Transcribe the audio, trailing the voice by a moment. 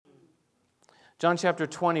John chapter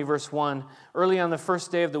 20, verse 1. Early on the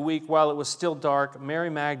first day of the week, while it was still dark, Mary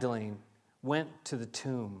Magdalene went to the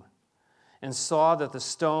tomb and saw that the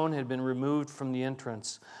stone had been removed from the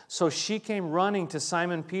entrance. So she came running to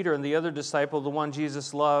Simon Peter and the other disciple, the one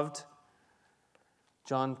Jesus loved.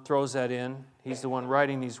 John throws that in. He's the one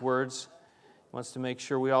writing these words. He wants to make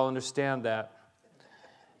sure we all understand that.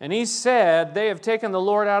 And he said, "They have taken the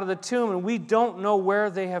Lord out of the tomb, and we don't know where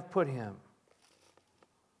they have put him."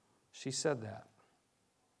 She said that.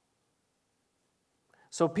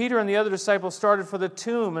 So Peter and the other disciple started for the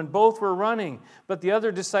tomb, and both were running, but the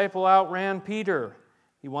other disciple outran Peter.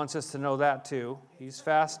 He wants us to know that too. He's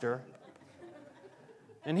faster.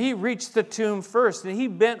 And he reached the tomb first, and he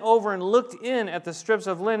bent over and looked in at the strips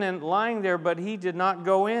of linen lying there, but he did not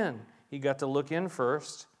go in. He got to look in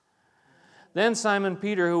first. Then Simon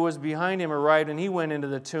Peter, who was behind him, arrived, and he went into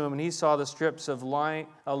the tomb, and he saw the strips of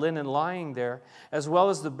linen lying there, as well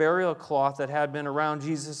as the burial cloth that had been around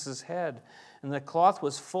Jesus' head. And the cloth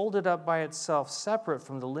was folded up by itself, separate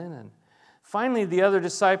from the linen. Finally, the other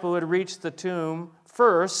disciple who had reached the tomb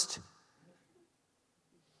first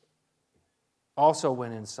also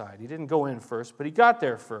went inside. He didn't go in first, but he got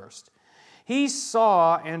there first. He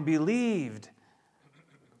saw and believed,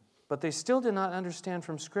 but they still did not understand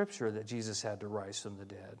from Scripture that Jesus had to rise from the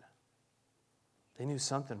dead. They knew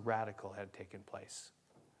something radical had taken place.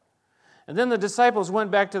 And then the disciples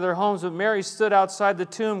went back to their homes, but Mary stood outside the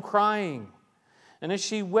tomb crying. And as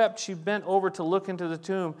she wept, she bent over to look into the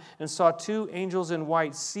tomb and saw two angels in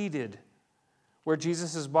white seated where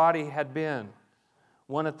Jesus' body had been,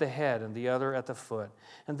 one at the head and the other at the foot.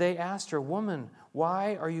 And they asked her, "Woman,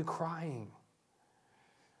 why are you crying?"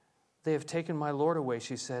 "They have taken my Lord away,"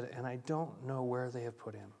 she said, "and I don't know where they have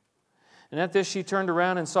put him." And at this she turned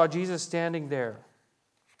around and saw Jesus standing there.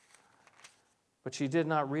 But she did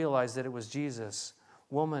not realize that it was Jesus.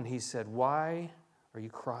 "Woman," he said, "why are you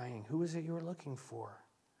crying? Who is it you were looking for?"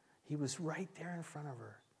 He was right there in front of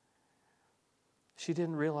her. She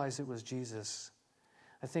didn't realize it was Jesus.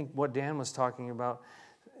 I think what Dan was talking about,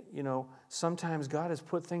 sometimes God has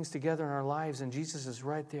put things together in our lives and Jesus is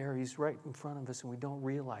right there. He's right in front of us and we don't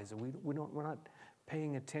realize it. We're not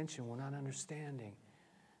paying attention. We're not understanding.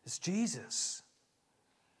 It's Jesus.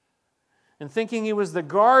 And thinking he was the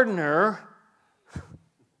gardener,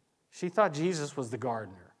 she thought Jesus was the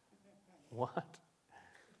gardener. What?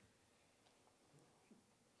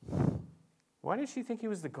 Why did she think he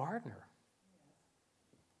was the gardener?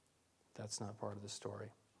 That's not part of the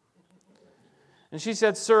story. And she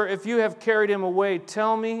said, "Sir, if you have carried him away,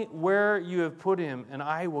 tell me where you have put him, and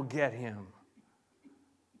I will get him."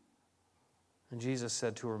 And Jesus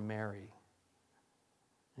said to her, "Mary."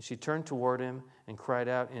 And she turned toward him and cried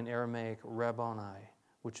out in Aramaic, "Rabboni,"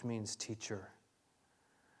 which means teacher.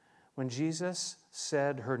 When Jesus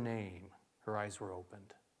said her name, her eyes were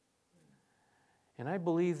opened. And I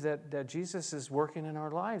believe that Jesus is working in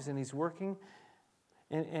our lives, and he's working,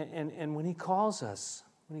 and when he calls us,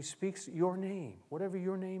 when he speaks your name, whatever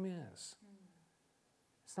your name is,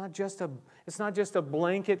 it's not just a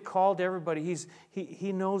blanket call to everybody.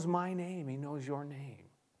 He knows my name. He knows your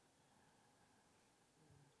name.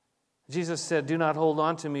 Jesus said, "Do not hold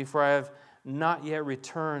on to me, for I have not yet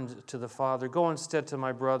returned to the Father. Go instead to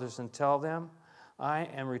my brothers and tell them, I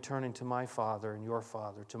am returning to my Father and your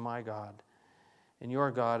Father, to my God and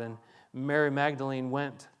your God." And Mary Magdalene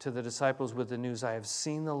went to the disciples with the news, "I have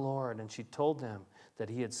seen the Lord." And she told them that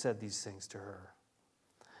he had said these things to her.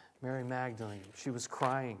 Mary Magdalene, she was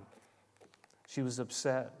crying. She was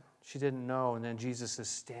upset. She didn't know. And then Jesus is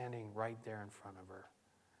standing right there in front of her.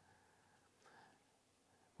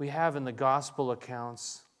 We have in the gospel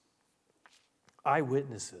accounts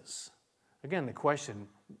eyewitnesses. Again, the question,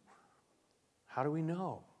 how do we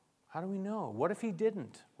know? How do we know? What if he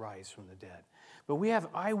didn't rise from the dead? But we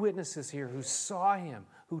have eyewitnesses here who saw him,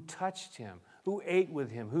 who touched him, who ate with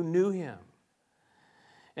him, who knew him.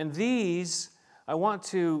 And these, I want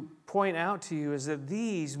to point out to you, is that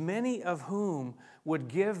these, many of whom would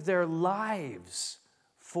give their lives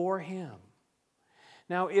for him.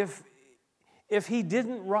 Now, if he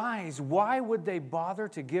didn't rise, why would they bother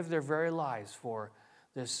to give their very lives for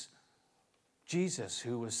this Jesus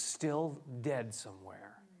who was still dead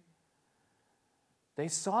somewhere? They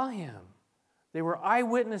saw him. They were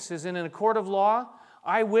eyewitnesses, and in a court of law,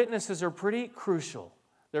 eyewitnesses are pretty crucial.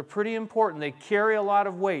 They're pretty important. They carry a lot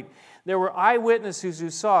of weight. There were eyewitnesses who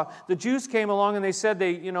saw. The Jews came along and they said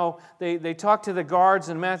they talked to the guards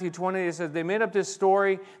in Matthew 20. They said they made up this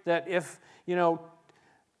story that if,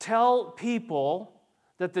 tell people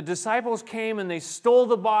that the disciples came and they stole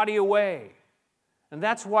the body away. And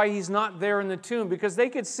that's why he's not there in the tomb, because they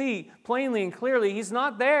could see plainly and clearly he's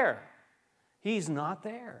not there. He's not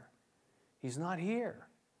there. He's not here.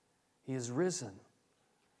 He is risen.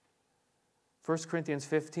 1 Corinthians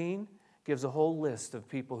 15 gives a whole list of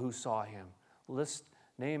people who saw him. List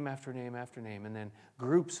name after name after name, and then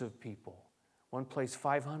groups of people. One place,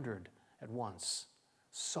 500 at once,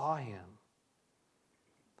 saw him.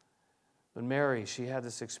 But Mary, she had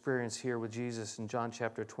this experience here with Jesus in John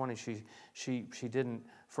chapter 20. She didn't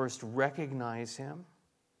first recognize him.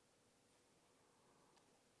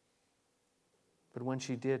 But when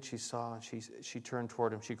she did, she saw, she turned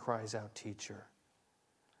toward him. She cries out, "Teacher."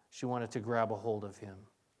 She wanted to grab a hold of him.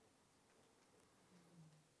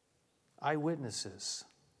 Eyewitnesses.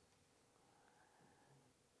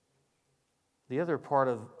 The other part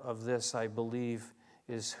of this, I believe,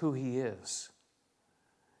 is who he is.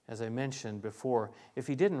 As I mentioned before, if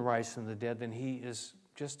he didn't rise from the dead, then he is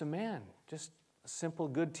just a man, just a simple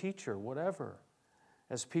good teacher, whatever.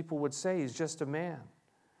 As people would say, he's just a man.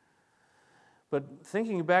 But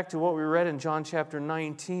thinking back to what we read in John chapter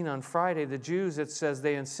 19 on Friday, the Jews, it says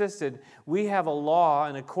they insisted, we have a law,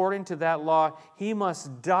 and according to that law, he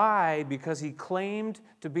must die because he claimed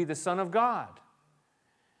to be the Son of God.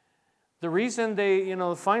 The reason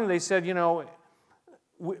finally they said,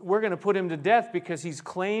 we're going to put him to death because he's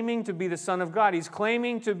claiming to be the Son of God. He's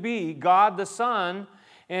claiming to be God the Son,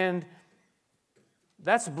 and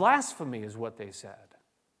that's blasphemy, is what they said.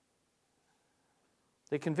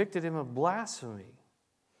 They convicted him of blasphemy.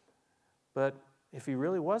 But if he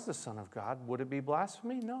really was the Son of God, would it be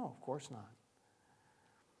blasphemy? No, of course not.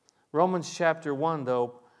 Romans chapter 1,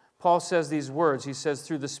 though, Paul says these words. He says,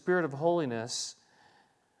 through the Spirit of holiness,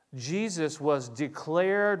 Jesus was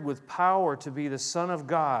declared with power to be the Son of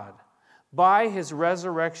God by his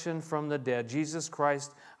resurrection from the dead, Jesus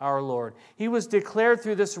Christ our Lord. He was declared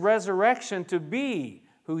through this resurrection to be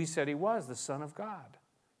who he said he was, the Son of God.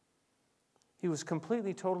 He was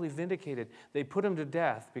completely, totally vindicated. They put him to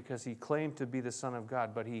death because he claimed to be the Son of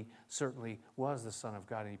God, but he certainly was the Son of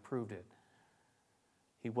God, and he proved it.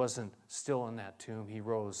 He wasn't still in that tomb. He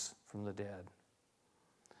rose from the dead.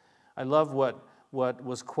 I love what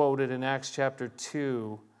was quoted in Acts chapter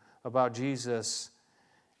 2 about Jesus.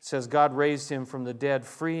 It says, God raised him from the dead,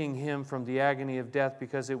 freeing him from the agony of death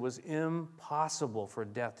because it was impossible for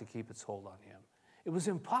death to keep its hold on him. It was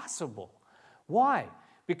impossible. Why?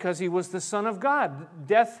 Because he was the Son of God.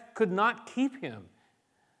 Death could not keep him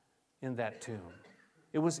in that tomb.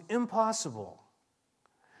 It was impossible.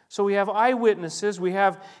 So we have eyewitnesses. We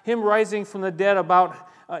have him rising from the dead about,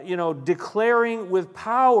 declaring with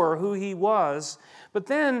power who he was. But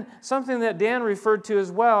then something that Dan referred to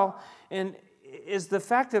as well, and is the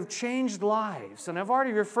fact of changed lives. And I've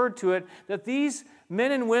already referred to it, that these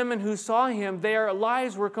men and women who saw him, their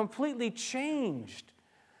lives were completely changed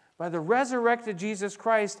by the resurrected Jesus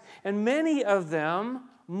Christ. And many of them,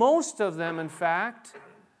 most of them in fact,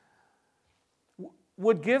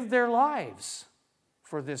 would give their lives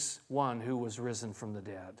for this one who was risen from the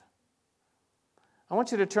dead. I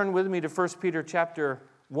want you to turn with me to 1 Peter chapter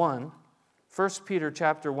 1. 1 Peter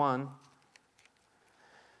chapter 1.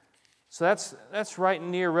 So that's right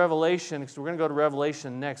near Revelation, because we're going to go to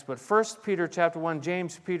Revelation next. But 1 Peter chapter 1,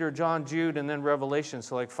 James, Peter, John, Jude, and then Revelation,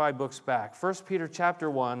 so like 5 books back. 1 Peter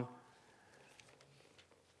chapter 1,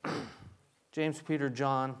 James, Peter,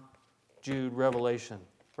 John, Jude, Revelation,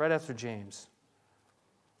 right after James.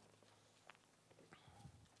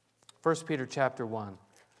 1 Peter chapter 1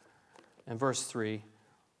 and verse 3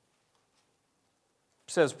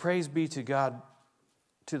 says, praise be to God,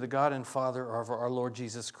 to the God and Father of our Lord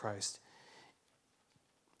Jesus Christ.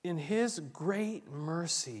 In his great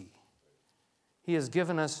mercy, he has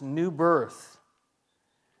given us new birth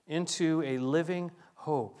into a living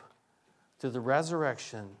hope through the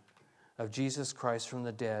resurrection of Jesus Christ from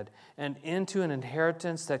the dead, and into an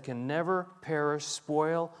inheritance that can never perish,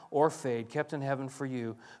 spoil, or fade, kept in heaven for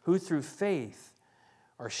you, who through faith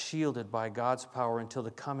are shielded by God's power until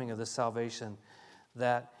the coming of the salvation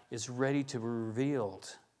that is ready to be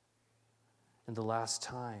revealed in the last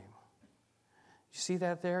time. You see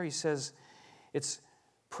that there? He says, it's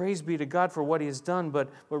praise be to God for what he has done,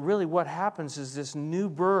 but really what happens is this new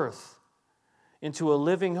birth into a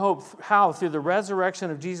living hope. How? Through the resurrection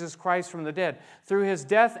of Jesus Christ from the dead. Through his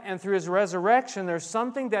death and through his resurrection, there's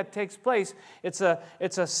something that takes place. It's a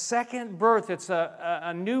second birth. It's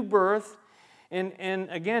a new birth. And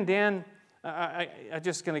again, Dan, I'm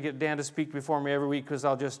just going to get Dan to speak before me every week because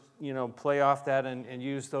I'll just, play off that and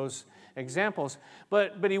use those examples.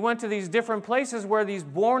 But he went to these different places where these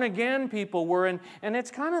born-again people were, and it's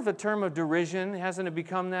kind of a term of derision, hasn't it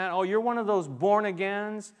become that? Oh, you're one of those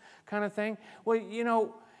born-agains kind of thing.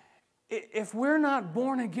 Well, if we're not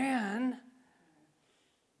born again,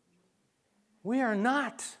 We are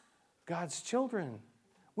not God's children.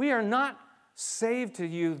 We are not saved, to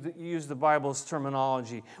use the Bible's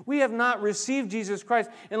terminology. We have not received Jesus Christ.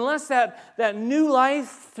 Unless that new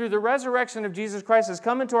life through the resurrection of Jesus Christ has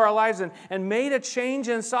come into our lives and made a change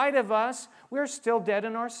inside of us, we're still dead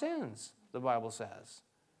in our sins, the Bible says.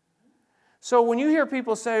 So when you hear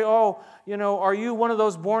people say, oh, are you one of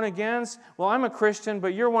those born-agains? Well, I'm a Christian,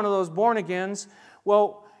 but you're one of those born-agains.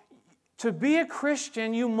 Well, to be a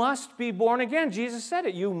Christian, you must be born again. Jesus said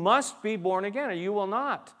it. You must be born again, or you will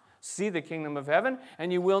not see the kingdom of heaven,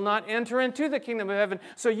 and you will not enter into the kingdom of heaven.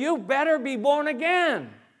 So you better be born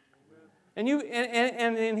again. And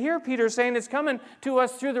here Peter's saying it's coming to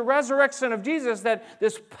us through the resurrection of Jesus, that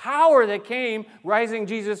this power that came, rising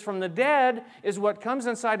Jesus from the dead, is what comes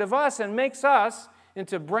inside of us and makes us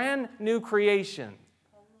into brand new creation,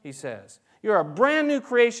 he says. You're a brand new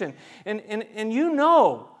creation. And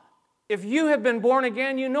if you have been born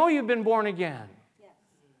again, you know you've been born again.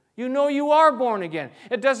 You know you are born again.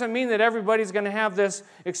 It doesn't mean that everybody's going to have this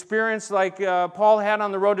experience like Paul had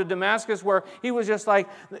on the road to Damascus, where he was just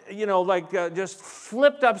just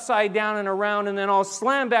flipped upside down and around and then all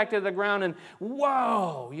slammed back to the ground and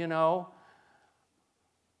whoa,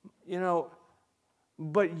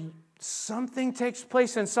 But something takes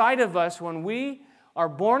place inside of us when we are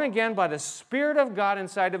born again by the Spirit of God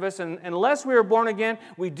inside of us. And unless we are born again,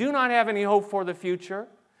 we do not have any hope for the future.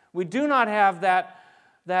 We do not have that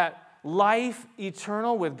life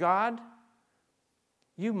eternal with God.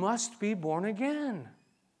 You must be born again.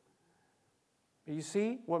 You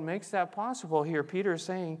see, what makes that possible here, Peter is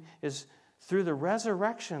saying, is through the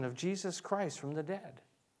resurrection of Jesus Christ from the dead.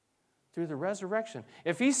 Through the resurrection.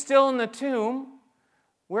 If he's still in the tomb,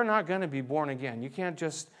 we're not going to be born again. You can't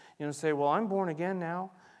just say, well, I'm born again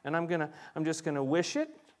now, and I'm just going to wish it,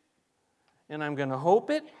 and I'm going to hope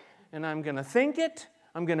it, and I'm going to think it,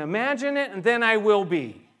 I'm going to imagine it, and then I will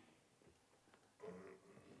be.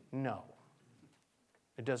 No.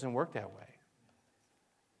 It doesn't work that way.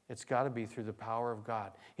 It's got to be through the power of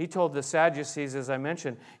God. He told the Sadducees, as I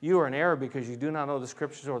mentioned, you are in error because you do not know the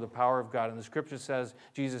Scriptures or the power of God. And the Scripture says,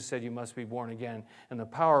 Jesus said you must be born again. And the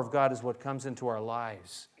power of God is what comes into our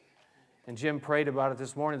lives. And Jim prayed about it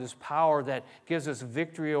this morning, this power that gives us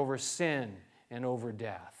victory over sin and over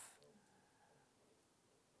death.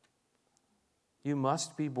 You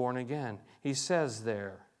must be born again. He says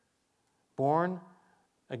there, born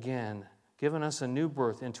again, given us a new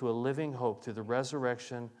birth into a living hope through the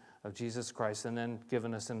resurrection of Jesus Christ, and then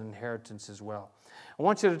given us an inheritance as well. I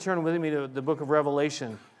want you to turn with me to the book of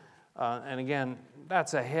Revelation. And again,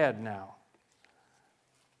 that's ahead now.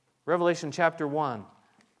 Revelation chapter 1.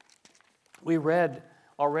 We read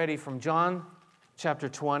already from John chapter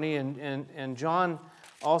 20, and John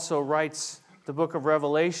also writes the book of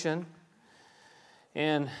Revelation.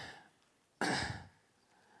 And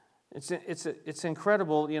it's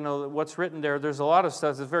incredible, what's written there. There's a lot of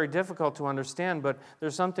stuff that's very difficult to understand, but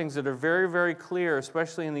there's some things that are very, very clear,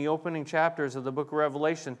 especially in the opening chapters of the book of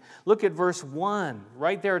Revelation. Look at verse 1.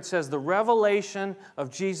 Right there it says, the revelation of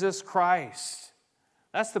Jesus Christ.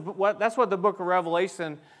 That's what the book of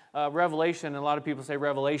Revelation, a lot of people say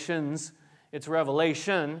Revelations. It's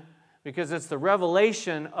Revelation because it's the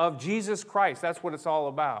revelation of Jesus Christ. That's what it's all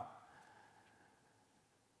about.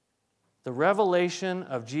 The revelation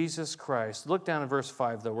of Jesus Christ. Look down at verse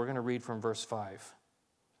 5, though. We're going to read from verse 5.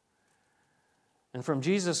 And from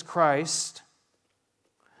Jesus Christ,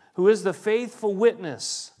 who is the faithful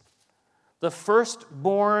witness, the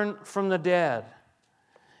firstborn from the dead,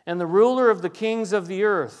 and the ruler of the kings of the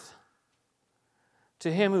earth,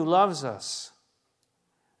 to him who loves us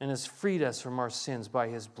and has freed us from our sins by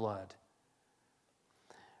his blood.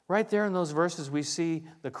 Right there in those verses, we see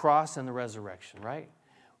the cross and the resurrection, right?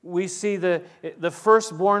 We see the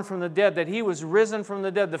firstborn from the dead, that he was risen from the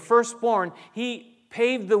dead. The firstborn, he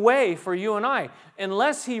paved the way for you and I.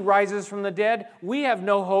 Unless he rises from the dead, we have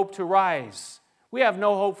no hope to rise. We have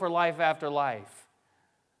no hope for life after life.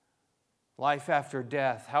 Life after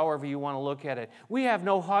death, however you want to look at it. We have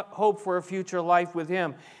no hope for a future life with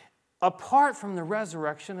him apart from the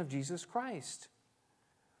resurrection of Jesus Christ.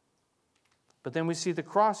 But then we see the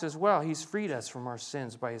cross as well. He's freed us from our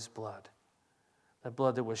sins by his blood. That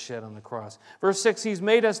blood that was shed on the cross. Verse 6, he's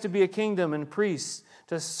made us to be a kingdom and priests,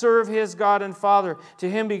 to serve his God and Father. To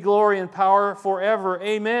him be glory and power forever.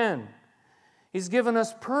 Amen. He's given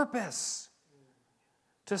us purpose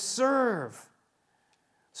to serve.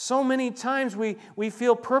 So many times we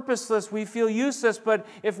feel purposeless, we feel useless, but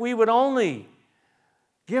if we would only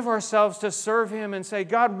give ourselves to serve him and say,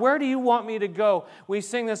 God, where do you want me to go? We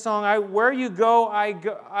sing the song, where you go, I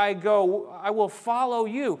go. I will follow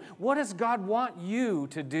you. What does God want you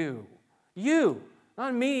to do? You,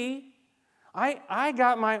 not me. I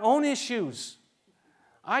got my own issues.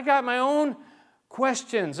 I got my own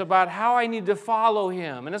questions about how I need to follow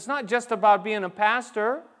Him. And it's not just about being a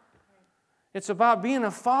pastor. It's about being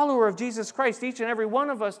a follower of Jesus Christ, each and every one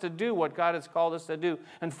of us to do what God has called us to do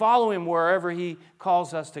and follow Him wherever He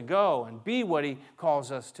calls us to go and be what He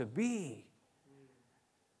calls us to be.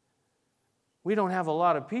 We don't have a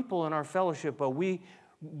lot of people in our fellowship, but we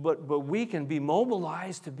can be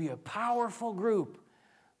mobilized to be a powerful group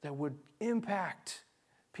that would impact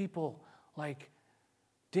people like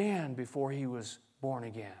Dan before he was born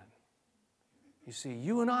again. You see,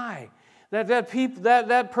 you and I,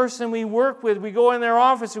 that person we work with, we go in their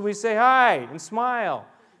office and we say hi and smile,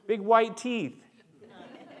 big white teeth.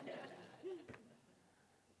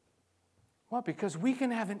 Well, because we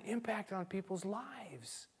can have an impact on people's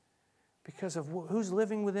lives because of who's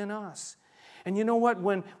living within us. And you know what?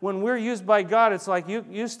 When we're used by God, it's like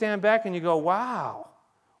you stand back and you go, wow,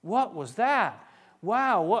 what was that?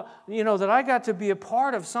 Wow, that I got to be a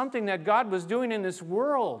part of something that God was doing in this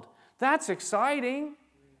world. That's exciting.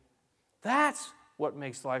 That's what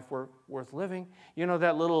makes life worth living. You know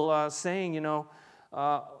that little saying,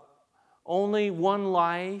 only one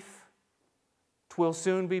life will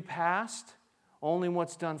soon be past. Only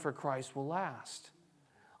what's done for Christ will last.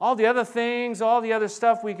 All the other things, all the other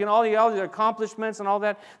stuff all the accomplishments and all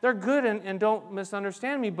that, they're good and don't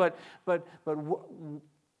misunderstand me, but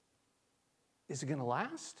is it going to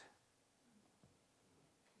last?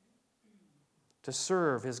 To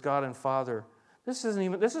serve His God and Father. This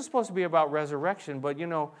is supposed to be about resurrection, but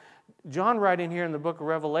John writing here in the book of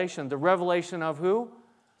Revelation, the revelation of who?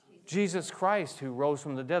 Jesus Christ, who rose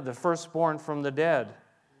from the dead, the firstborn from the dead,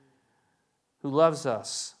 who loves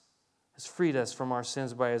us, has freed us from our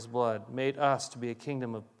sins by His blood, made us to be a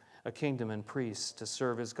kingdom and priests to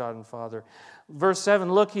serve His God and Father. Verse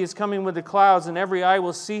 7, look, He is coming with the clouds, and every eye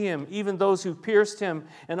will see Him, even those who pierced Him,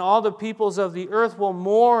 and all the peoples of the earth will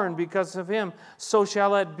mourn because of Him. So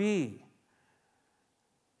shall it be.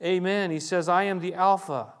 Amen. He says, I am the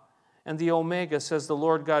Alpha and the Omega, says the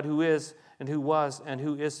Lord God, who is and who was and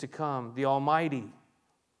who is to come, the Almighty.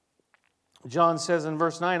 John says in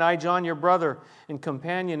verse 9, I, John, your brother and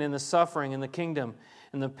companion in the suffering and the kingdom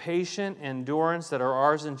and the patient endurance that are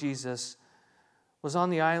ours in Jesus, was on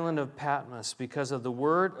the island of Patmos because of the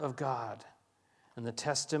word of God and the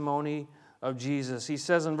testimony of Jesus. He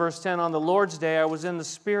says in verse 10, on the Lord's day I was in the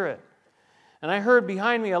Spirit, and I heard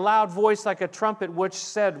behind me a loud voice like a trumpet, which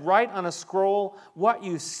said, write on a scroll what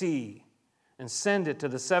you see, and send it to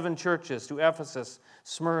the 7 churches, to Ephesus,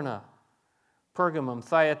 Smyrna, Pergamum,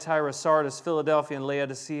 Thyatira, Sardis, Philadelphia, and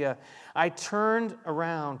Laodicea. I turned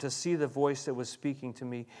around to see the voice that was speaking to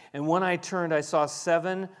me. And when I turned, I saw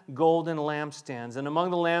 7 golden lampstands. And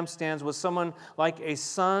among the lampstands was someone like a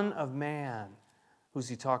son of man. Who's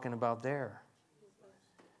he talking about there?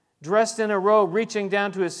 Dressed in a robe reaching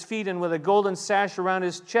down to his feet and with a golden sash around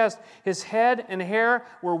his chest. His head and hair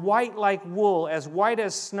were white like wool, as white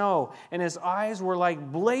as snow, and his eyes were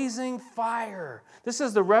like blazing fire. This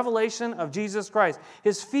is the revelation of Jesus Christ.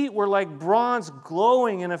 His feet were like bronze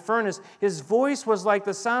glowing in a furnace. His voice was like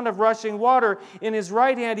the sound of rushing water. In his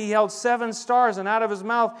right hand he held 7 stars, and out of his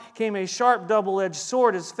mouth came a sharp double-edged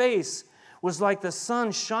sword. His face was like the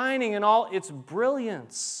sun shining in all its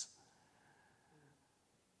brilliance.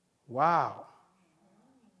 Wow.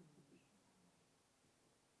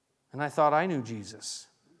 And I thought I knew Jesus.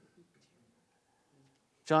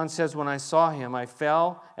 John says, when I saw him, I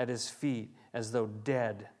fell at his feet as though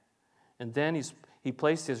dead. And then he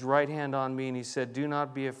placed his right hand on me and he said, do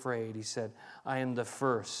not be afraid. He said, I am the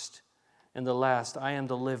first and the last. I am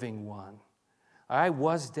the living one. I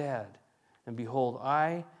was dead, and behold,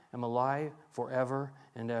 I am alive forever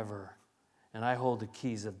and ever. And I hold the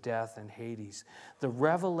keys of death and Hades. The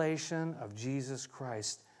revelation of Jesus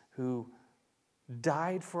Christ, who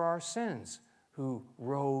died for our sins, who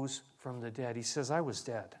rose from the dead. He says, I was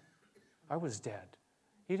dead. I was dead.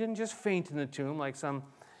 He didn't just faint in the tomb like some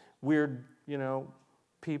weird,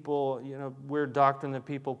 people, weird doctrine that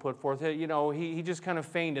people put forth. He just kind of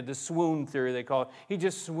fainted, the swoon theory they call it. He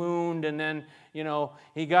just swooned, and then,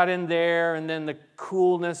 he got in there, and then the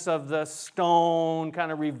coolness of the stone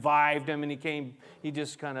kind of revived him, and he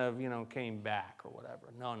just kind of, came back or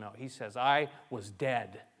whatever. No, he says, I was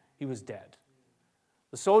dead. He was dead.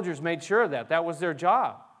 The soldiers made sure of that. That was their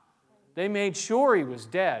job. They made sure he was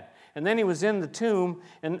dead. And then he was in the tomb,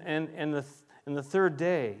 and the third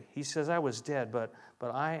day, he says, I was dead, but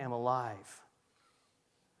I am alive.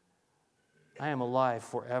 I am alive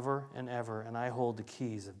forever and ever, and I hold the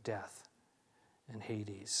keys of death and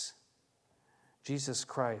Hades. Jesus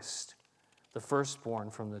Christ, the firstborn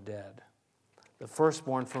from the dead. the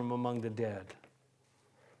firstborn from among the dead.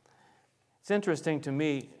 It's interesting to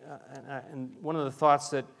me, and one of the thoughts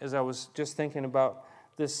that, as I was just thinking about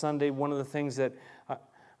this Sunday, one of the things that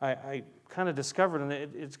I kind of discovered, and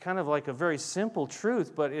it's kind of like a very simple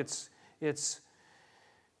truth, but it's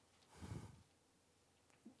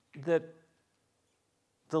that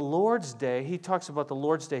the Lord's Day, he talks about the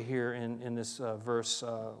Lord's Day here in this verse.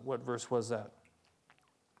 What verse was that?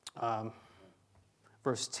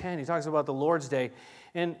 Verse 10, he talks about the Lord's Day.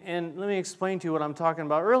 And let me explain to you what I'm talking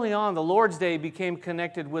about. Early on, the Lord's Day became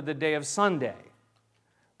connected with the day of Sunday,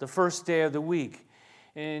 the first day of the week.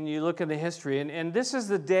 And you look at the history, and this is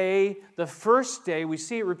the day, the first day, we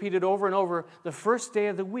see it repeated over and over, the first day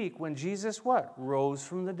of the week when Jesus what? Rose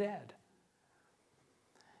from the dead.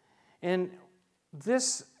 And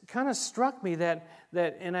this kind of struck me that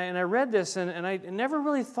I read this, and I never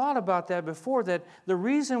really thought about that before, that the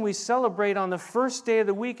reason we celebrate on the first day of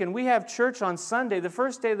the week, and we have church on Sunday, the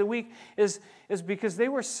first day of the week, is because they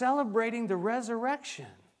were celebrating the resurrection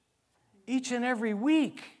each and every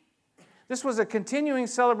week. This was a continuing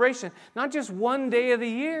celebration, not just one day of the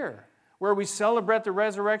year where we celebrate the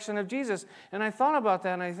resurrection of Jesus. And I thought about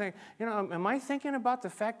that, and I think, am I thinking about the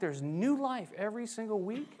fact there's new life every single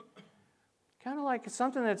week? Kind of like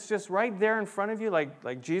something that's just right there in front of you,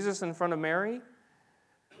 like Jesus in front of Mary.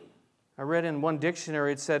 I read in one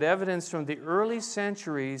dictionary, it said, evidence from the early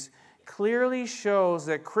centuries clearly shows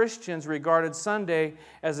that Christians regarded Sunday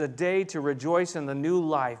as a day to rejoice in the new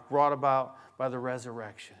life brought about by the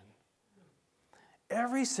resurrection.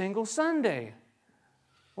 Every single Sunday.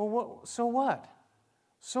 Well, so what?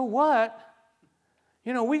 So what?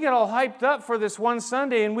 We get all hyped up for this one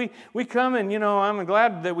Sunday, and we come, and, I'm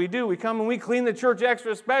glad that we do. We come and we clean the church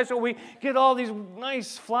extra special. We get all these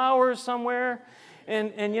nice flowers somewhere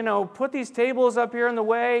and put these tables up here in the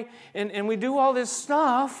way, and we do all this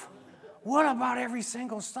stuff. What about every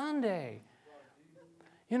single Sunday?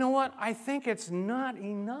 You know what? I think it's not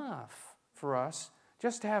enough for us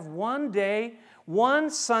just to have one day, one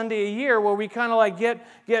Sunday a year where we kind of like get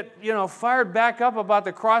fired back up about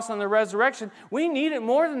the cross and the resurrection. We need it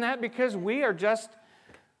more than that because we are just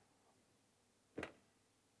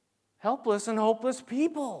helpless and hopeless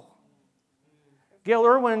people. Gail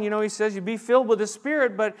Irwin, he says you be filled with the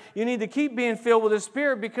Spirit, but you need to keep being filled with the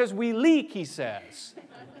Spirit because we leak, he says.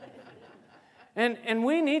 And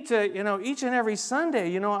we need to, each and every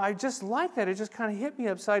Sunday, I just like that. It just kind of hit me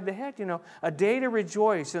upside the head, a day to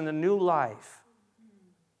rejoice in the new life.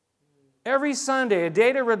 Every Sunday, a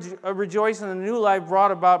day to rejoice in the new life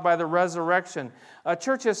brought about by the resurrection. A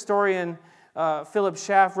church historian, Philip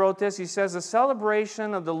Schaff, wrote this. He says, the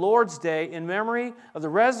celebration of the Lord's Day in memory of the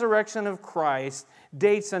resurrection of Christ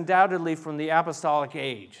dates undoubtedly from the apostolic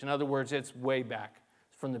age. In other words, it's way back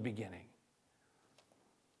from the beginning.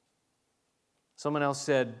 Someone else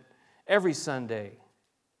said, every Sunday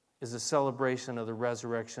is a celebration of the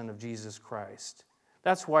resurrection of Jesus Christ.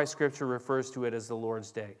 That's why Scripture refers to it as the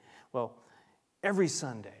Lord's Day. Well, every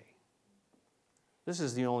Sunday. This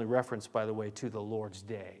is the only reference, by the way, to the Lord's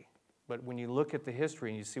Day. But when you look at the history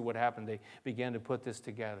and you see what happened, they began to put this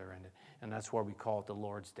together, and that's why we call it the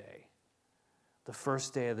Lord's Day. The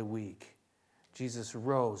first day of the week. Jesus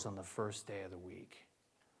rose on the first day of the week.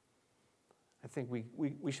 I think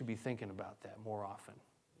we should be thinking about that more often.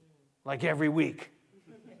 Like every week.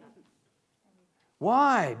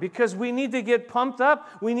 Why? Because we need to get pumped up.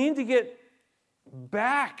 We need to get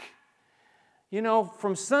back.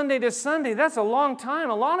 From Sunday to Sunday, that's a long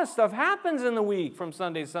time. A lot of stuff happens in the week from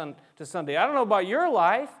Sunday to Sunday. I don't know about your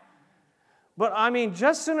life, but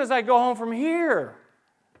just as soon as I go home from here,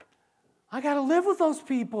 I got to live with those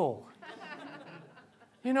people.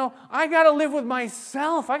 I got to live with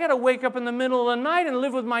myself. I got to wake up in the middle of the night and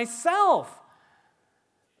live with myself.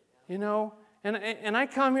 And I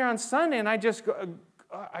come here on Sunday and I just go,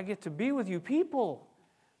 I get to be with you people.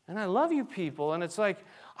 And I love you people. And it's like,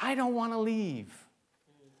 I don't want to leave.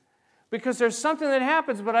 Because there's something that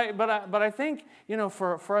happens, but I think,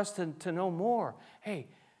 for us to know more, hey,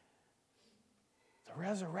 the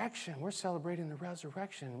resurrection, we're celebrating the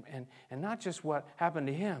resurrection. And not just what happened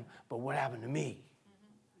to him, but what happened to me.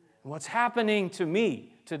 And what's happening to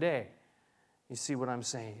me today. You see what I'm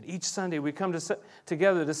saying? Each Sunday we come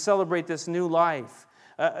together to celebrate this new life,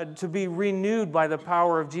 to be renewed by the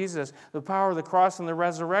power of Jesus, the power of the cross and the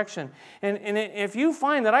resurrection. And if you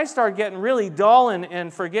find that I start getting really dull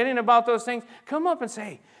and forgetting about those things, come up and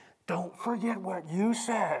say, don't forget what you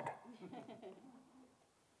said.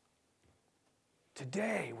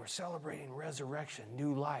 Today we're celebrating resurrection,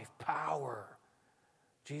 new life, power.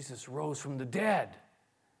 Jesus rose from the dead.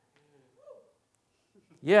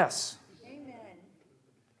 Yes. Amen.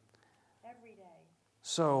 Every day.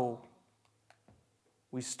 So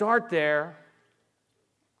we start there.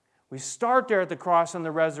 We start there at the cross and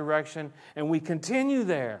the resurrection, and we continue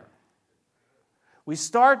there. We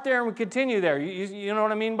start there and we continue there. You know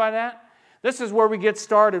what I mean by that? This is where we get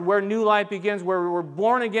started, where new life begins, where we're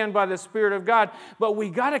born again by the Spirit of God. But we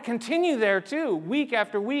got to continue there too, week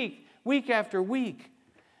after week, week after week,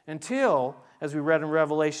 until, as we read in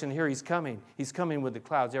Revelation here, He's coming. He's coming with the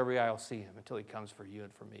clouds. Every eye will see Him until He comes for you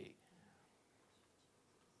and for me.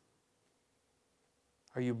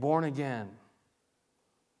 Are you born again?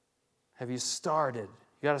 Have you started?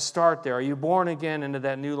 You got to start there. Are you born again into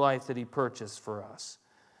that new life that He purchased for us?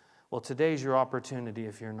 Well, today's your opportunity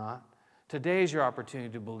if you're not. Today's your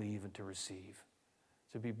opportunity to believe and to receive,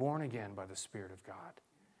 to be born again by the Spirit of God.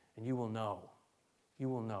 And you will know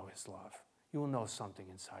His love. You will know something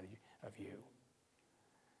inside of you.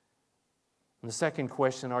 And the second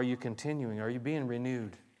question, are you continuing? Are you being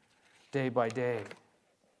renewed day by day?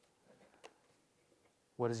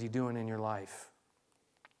 What is He doing in your life?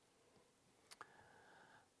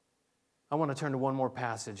 I want to turn to one more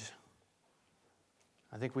passage.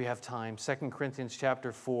 I think we have time. 2 Corinthians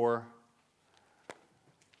chapter 4.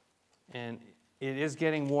 And it is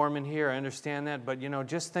getting warm in here, I understand that. But,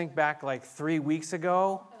 just think back like 3 weeks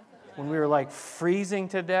ago when we were like freezing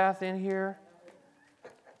to death in here.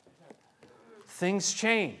 Things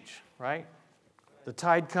change, right? The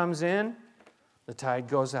tide comes in, the tide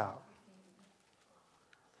goes out.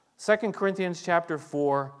 2 Corinthians chapter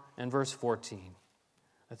 4 and verse 14.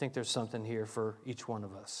 I think there's something here for each one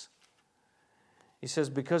of us. He says,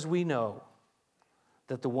 because we know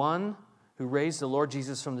that the one who raised the Lord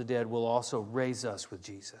Jesus from the dead will also raise us with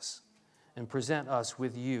Jesus and present us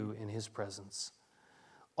with you in His presence.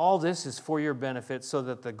 All this is for your benefit, so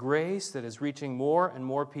that the grace that is reaching more and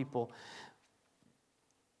more people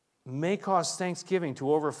may cause thanksgiving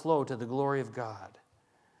to overflow to the glory of God.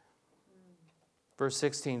 Verse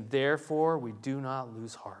 16, therefore we do not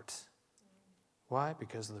lose heart. Why?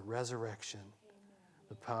 Because of the resurrection,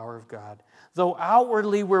 the power of God. Though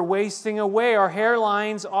outwardly we're wasting away, our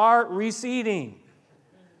hairlines are receding.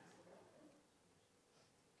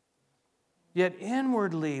 Yet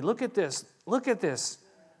inwardly, look at this.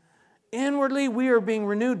 Inwardly we are being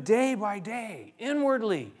renewed day by day.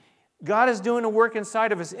 Inwardly. God is doing a work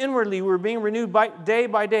inside of us. Inwardly we're being renewed day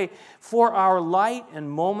by day. For our light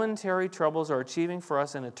and momentary troubles are achieving for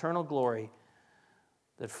us an eternal glory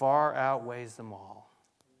that far outweighs them all.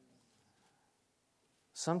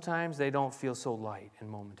 Sometimes they don't feel so light and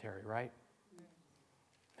momentary, right?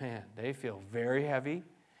 Man, they feel very heavy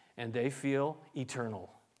and they feel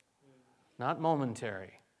eternal. Not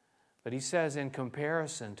momentary. But he says in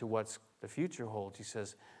comparison to what the future holds, he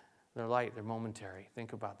says they're light, they're momentary.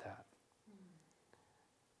 Think about that.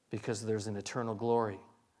 Because there's an eternal glory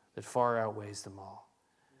that far outweighs them all.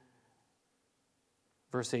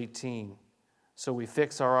 Verse 18, so we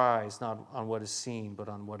fix our eyes not on what is seen, but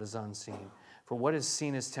on what is unseen. For what is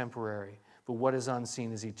seen is temporary, but what is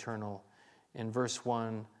unseen is eternal. In verse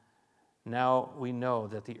 1, now we know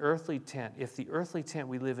that if the earthly tent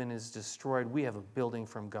we live in is destroyed, we have a building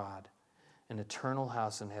from God, an eternal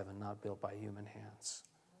house in heaven, not built by human hands.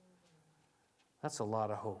 That's a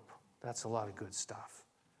lot of hope. That's a lot of good stuff.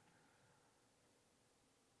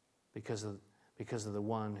 Because of the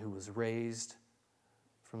one who was raised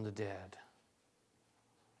from the dead.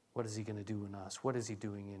 What is He going to do in us? What is He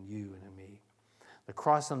doing in you and in me? The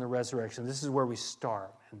cross and the resurrection, this is where we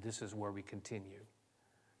start, and this is where we continue.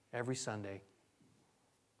 Every Sunday.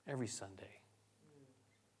 Every Sunday.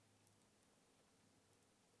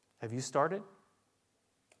 Have you started?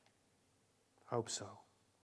 Hope so.